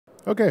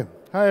Okay,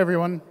 hi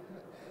everyone.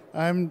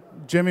 I'm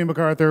Jimmy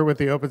MacArthur with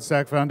the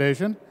OpenStack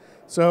Foundation.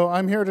 So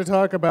I'm here to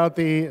talk about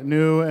the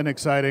new and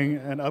exciting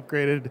and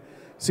upgraded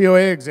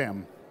COA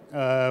exam.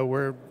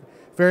 We're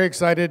very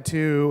excited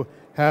to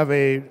have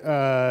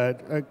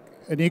an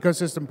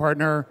ecosystem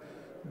partner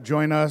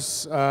join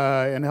us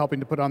in helping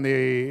to put on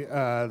the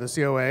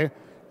COA.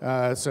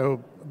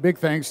 So big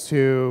thanks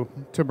to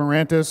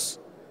Marantis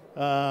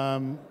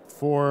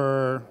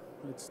for,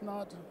 it's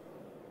not,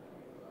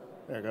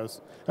 there it goes,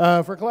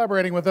 for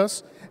collaborating with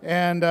us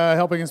and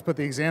helping us put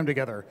the exam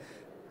together.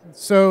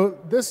 So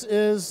this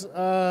is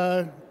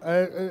a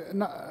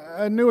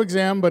new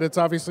exam, but it's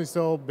obviously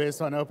still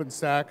based on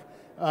OpenStack.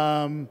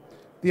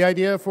 The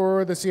idea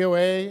for the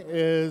COA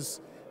is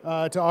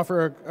to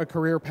offer a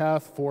career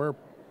path for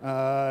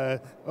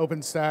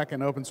OpenStack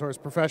and open source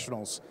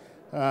professionals.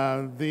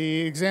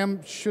 The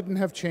exam shouldn't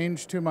have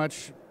changed too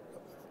much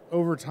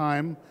over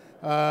time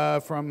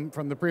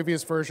from the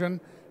previous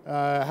version.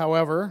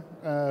 However,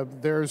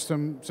 there's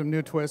some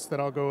new twists that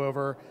I'll go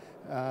over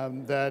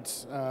and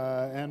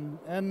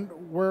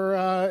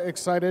we're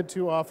excited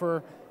to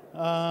offer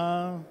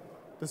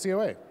the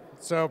COA.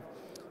 So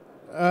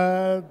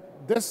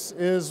this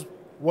is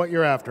what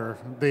you're after,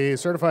 the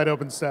Certified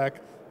OpenStack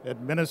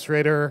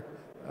Administrator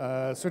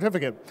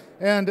certificate.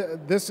 And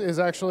this is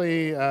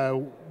actually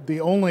the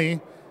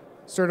only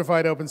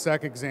certified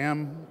OpenStack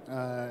exam,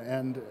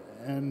 and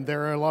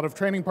there are a lot of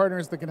training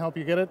partners that can help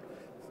you get it.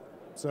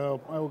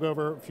 So I will go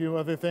over a few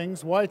other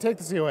things. Why take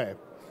the COA?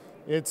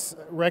 It's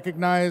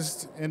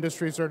recognized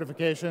industry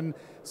certification.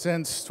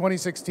 Since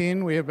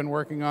 2016, we have been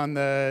working on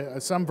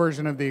some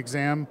version of the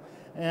exam,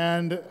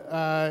 and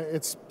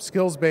it's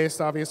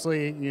skills-based.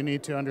 Obviously, you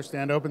need to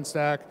understand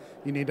OpenStack.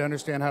 You need to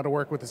understand how to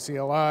work with the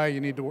CLI.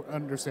 You need to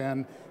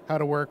understand how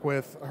to work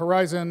with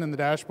Horizon and the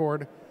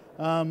dashboard.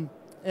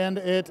 And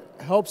it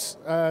helps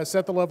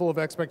set the level of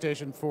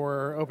expectation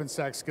for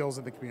OpenStack skills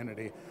in the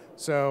community.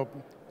 So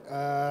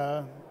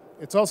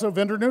it's also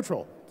vendor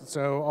neutral.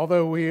 So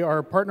although we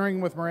are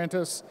partnering with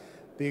Marantis,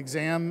 the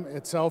exam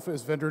itself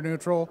is vendor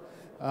neutral.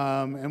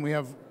 And we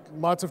have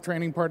lots of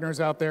training partners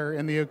out there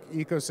in the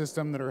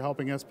ecosystem that are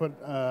helping us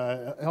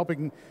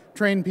helping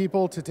train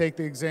people to take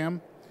the exam.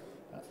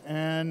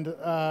 And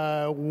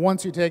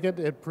once you take it,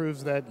 it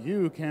proves that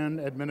you can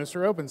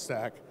administer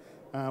OpenStack.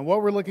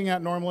 What we're looking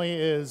at normally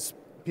is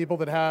people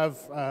that have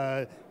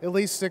at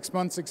least 6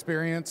 months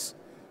experience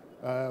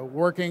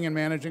working and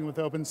managing with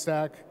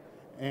OpenStack.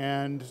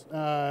 And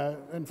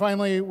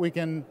finally, we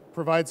can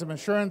provide some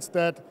assurance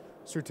that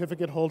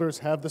certificate holders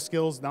have the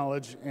skills,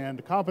 knowledge,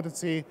 and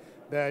competency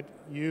that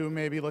you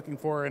may be looking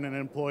for in an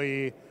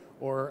employee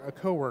or a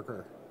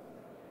coworker.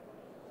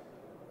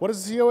 What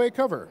does the COA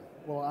cover?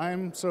 Well,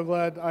 I'm so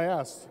glad I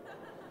asked.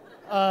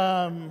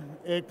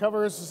 It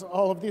covers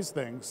all of these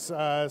things.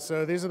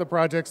 So these are the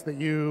projects that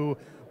you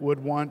would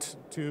want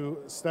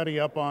to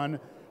study up on: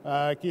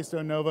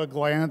 Keystone Nova,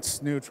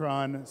 Glance,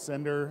 Neutron,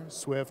 Sender,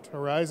 Swift,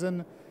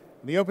 Horizon,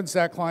 the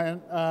OpenStack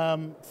client.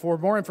 For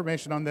more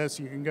information on this,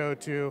 you can go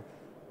to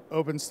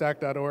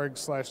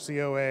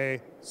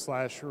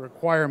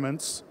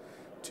openstack.org/COA/requirements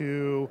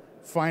to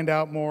find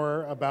out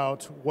more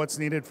about what's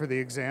needed for the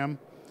exam.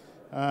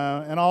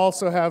 And I'll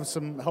also have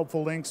some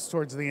helpful links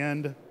towards the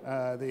end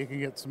that you can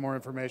get some more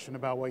information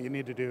about what you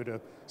need to do to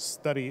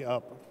study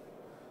up.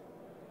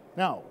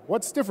 Now,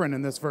 what's different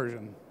in this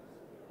version?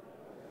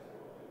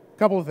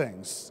 Couple of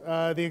things.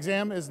 The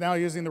exam is now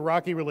using the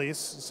Rocky release,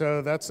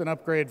 so that's an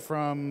upgrade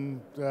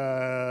from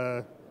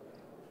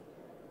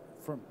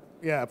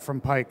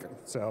Pike.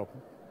 So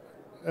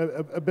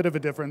a bit of a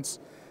difference.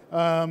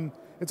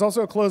 It's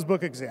also a closed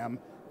book exam.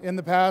 In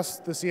the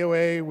past, the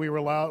COA, we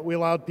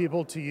allowed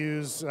people to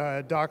use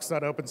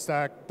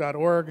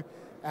docs.openstack.org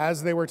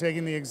as they were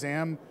taking the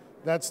exam.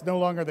 That's no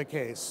longer the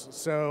case.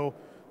 So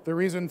the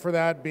reason for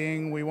that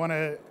being, we want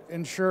to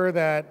ensure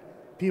that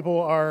people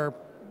are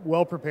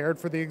well prepared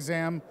for the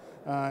exam,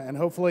 and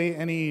hopefully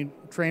any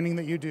training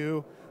that you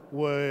do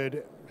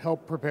would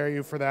help prepare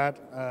you for that,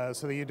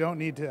 so that you don't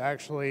need to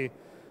actually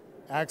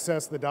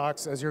access the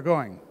docs as you're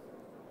going.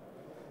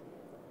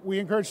 We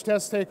encourage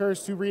test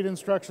takers to read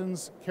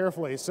instructions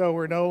carefully, so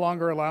we're no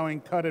longer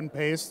allowing cut and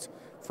paste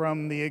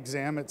from the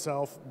exam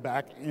itself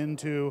back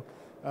into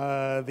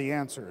the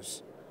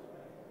answers.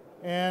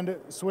 And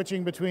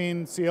switching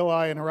between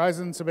CLI and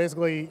Horizon, so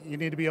basically you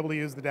need to be able to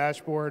use the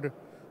dashboard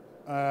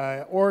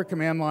or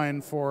command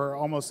line for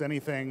almost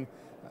anything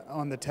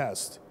on the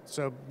test.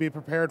 So be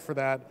prepared for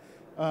that.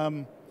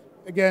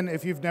 Again,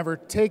 if you've never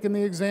taken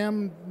the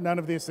exam, none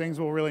of these things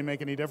will really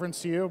make any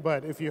difference to you,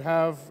 but if you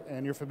have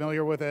and you're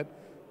familiar with it,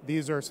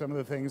 these are some of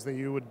the things that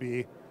you would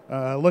be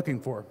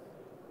looking for.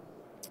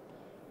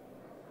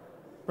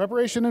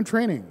 Preparation and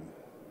training.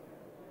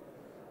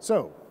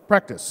 So,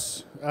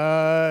 practice.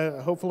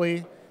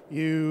 Hopefully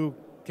you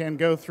can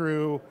go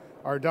through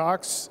our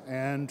docs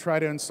and try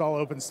to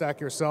install OpenStack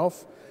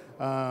yourself,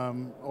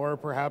 or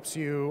perhaps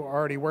you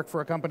already work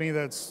for a company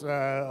that's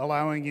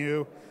allowing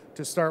you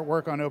to start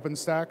work on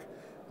OpenStack.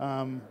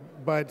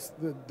 But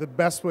the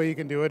best way you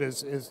can do it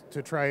is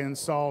to try and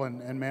install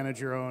and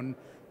manage your own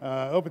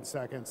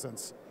OpenStack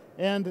instance.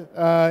 And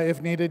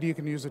if needed, you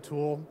can use a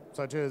tool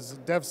such as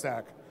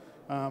DevStack.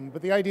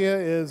 But the idea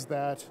is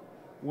that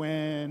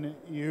when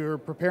you're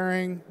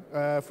preparing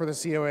for the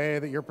COA,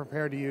 that you're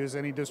prepared to use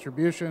any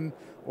distribution,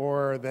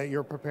 or that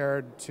you're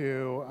prepared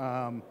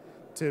to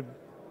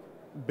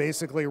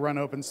basically run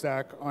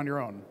OpenStack on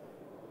your own,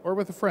 or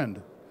with a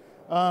friend.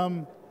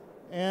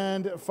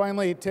 And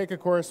finally, take a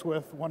course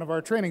with one of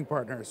our training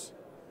partners.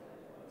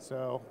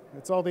 So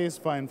it's all these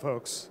fine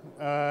folks.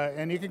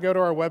 And you can go to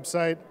our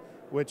website,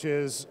 which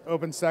is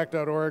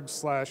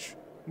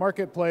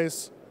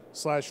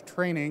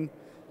openstack.org/marketplace/training,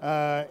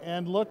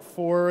 and look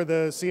for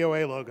the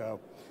COA logo.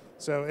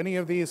 So any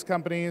of these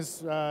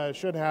companies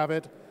should have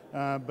it,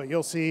 but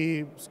you'll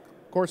see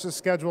courses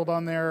scheduled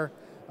on there,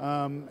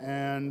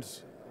 and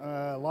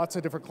lots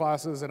of different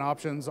classes and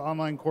options,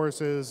 online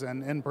courses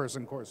and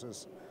in-person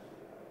courses.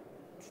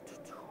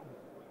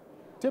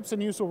 Tips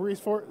and useful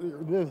resources.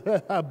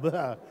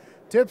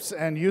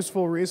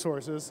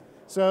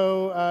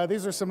 So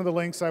these are some of the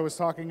links I was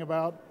talking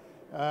about.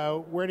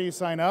 Where do you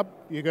sign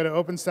up? You go to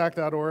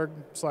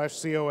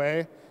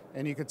openstack.org/COA,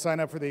 and you could sign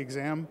up for the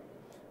exam.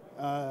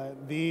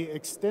 The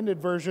extended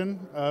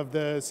version of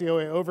the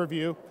COA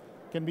overview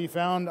can be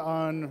found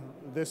on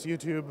this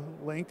YouTube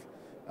link.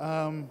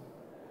 And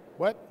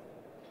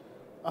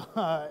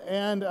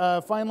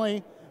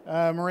finally,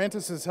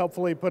 Marantis has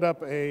helpfully put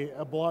up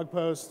a blog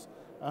post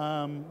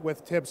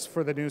with tips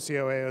for the new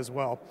COA as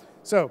well.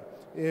 So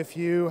if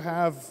you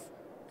have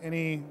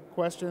any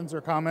questions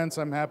or comments,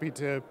 I'm happy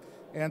to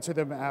answer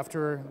them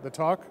after the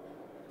talk,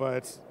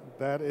 but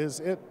that is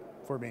it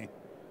for me.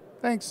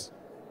 Thanks.